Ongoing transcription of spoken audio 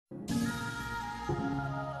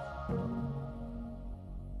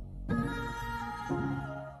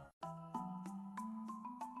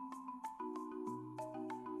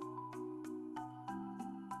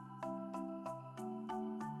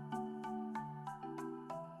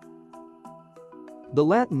The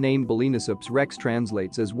Latin name Balaeniceps rex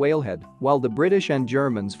translates as whalehead, while the British and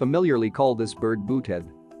Germans familiarly call this bird boothead.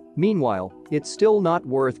 Meanwhile, it's still not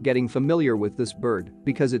worth getting familiar with this bird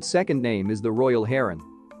because its second name is the royal heron.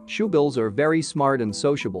 Shoebills are very smart and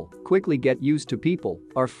sociable, quickly get used to people,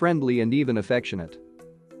 are friendly and even affectionate.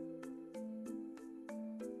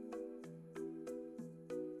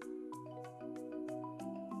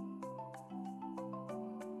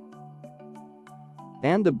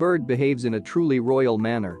 And the bird behaves in a truly royal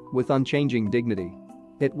manner, with unchanging dignity.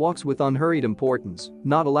 It walks with unhurried importance,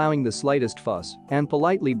 not allowing the slightest fuss, and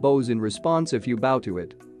politely bows in response if you bow to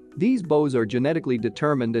it. These bows are genetically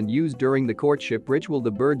determined and used during the courtship ritual.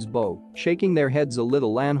 The birds bow, shaking their heads a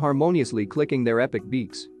little and harmoniously clicking their epic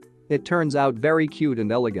beaks. It turns out very cute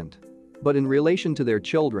and elegant. But in relation to their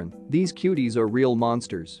children, these cuties are real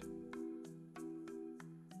monsters.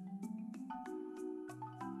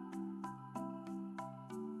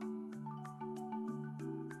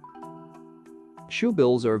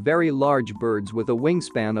 Shoebills are very large birds with a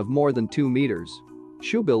wingspan of more than 2 meters.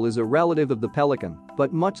 Shoebill is a relative of the pelican,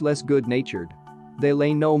 but much less good-natured. They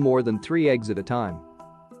lay no more than 3 eggs at a time.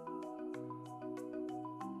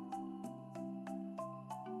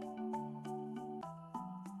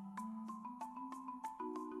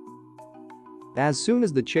 As soon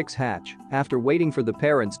as the chicks hatch, after waiting for the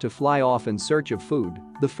parents to fly off in search of food,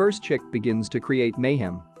 the first chick begins to create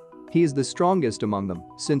mayhem. He is the strongest among them,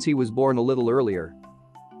 since he was born a little earlier.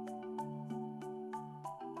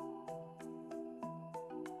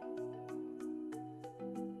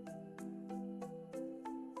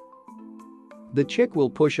 The chick will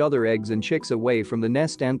push other eggs and chicks away from the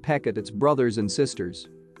nest and peck at its brothers and sisters.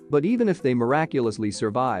 But even if they miraculously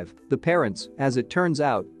survive, the parents, as it turns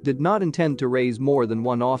out, did not intend to raise more than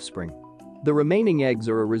one offspring. The remaining eggs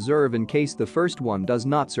are a reserve in case the first one does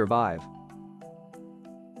not survive.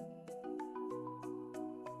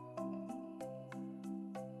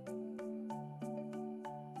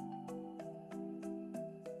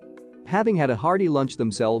 Having had a hearty lunch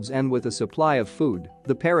themselves and with a supply of food,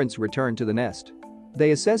 the parents return to the nest.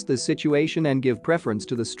 They assess the situation and give preference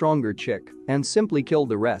to the stronger chick and simply kill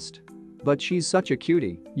the rest. But she's such a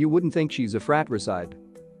cutie, you wouldn't think she's a fratricide.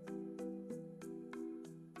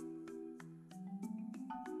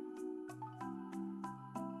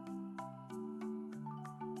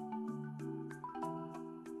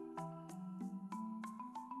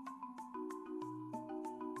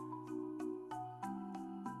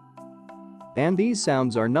 And these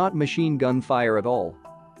sounds are not machine gun fire at all.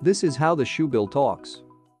 This is how the shoebill talks.